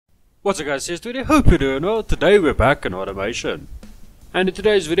What's up guys, here's Twitter, hope you're doing well. Today we're back in automation. And in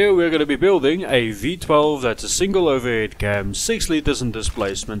today's video we're going to be building a V12 that's a single overhead cam, 6 liters in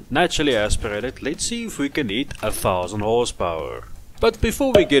displacement, naturally aspirated. Let's see if we can hit 1000 horsepower. But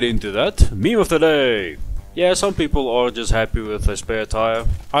before we get into that, meme of the day. Yeah, some people are just happy with a spare tire.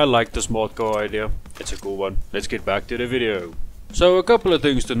 I like the smart car idea, it's a cool one. Let's get back to the video. So a couple of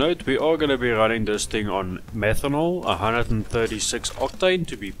things to note, we are going to be running this thing on methanol, 136 octane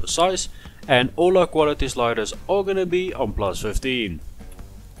to be precise, and all our quality sliders are going to be on plus 15.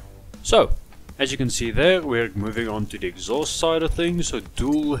 So, as you can see there, we're moving on to the exhaust side of things, so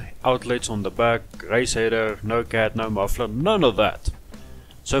dual outlets on the back, race header, no cat, no muffler, none of that.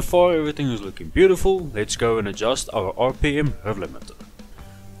 So far everything is looking beautiful. Let's go and adjust our RPM rev limiter.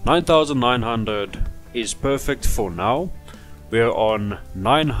 9900 is perfect for now. We're on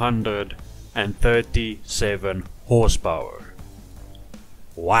 937 horsepower.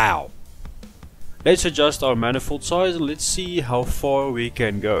 Wow. Let's adjust our manifold size and let's see how far we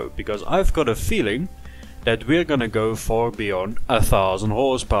can go, because I've got a feeling that we're gonna go far beyond 1000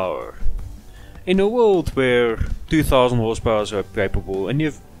 horsepower. In a world where 2000 horsepower is capable, and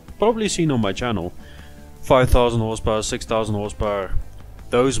you've probably seen on my channel 5000 horsepower, 6000 horsepower,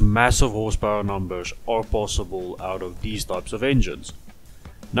 those massive horsepower numbers are possible out of these types of engines.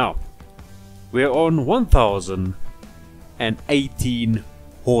 Now, we're on 1018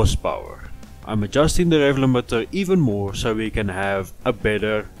 horsepower. I'm adjusting the rev limiter even more so we can have a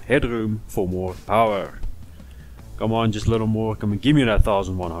better headroom for more power. Come on, just a little more. Come on, give me that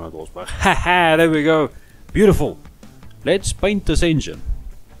 1100 horsepower. Haha, there we go. Beautiful. Let's paint this engine.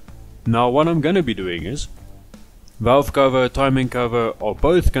 Now what I'm gonna be doing is valve cover, timing cover are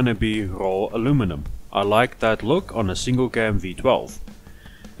both gonna be raw aluminum. I like that look on a single cam V12,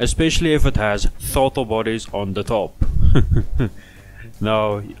 especially if it has throttle bodies on the top.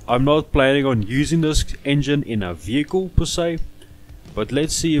 Now I'm not planning on using this engine in a vehicle per se, but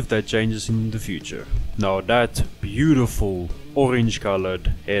let's see if that changes in the future. Now that beautiful orange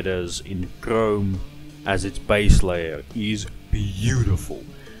colored headers in chrome as its base layer is beautiful.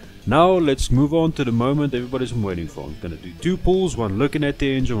 Now let's move on to the moment everybody's been waiting for. I'm gonna do 2 pulls, one looking at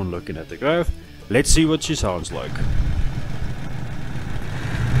the engine, one looking at the graph. Let's see what she sounds like.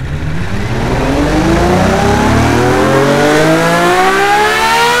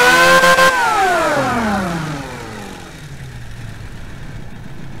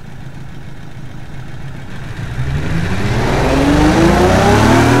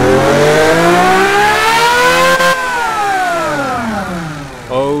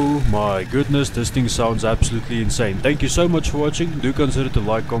 Goodness, this thing sounds absolutely insane. Thank you so much for watching. Do consider to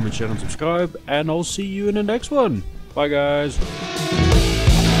like, comment, share and subscribe, and I'll see you in the next one. Bye guys.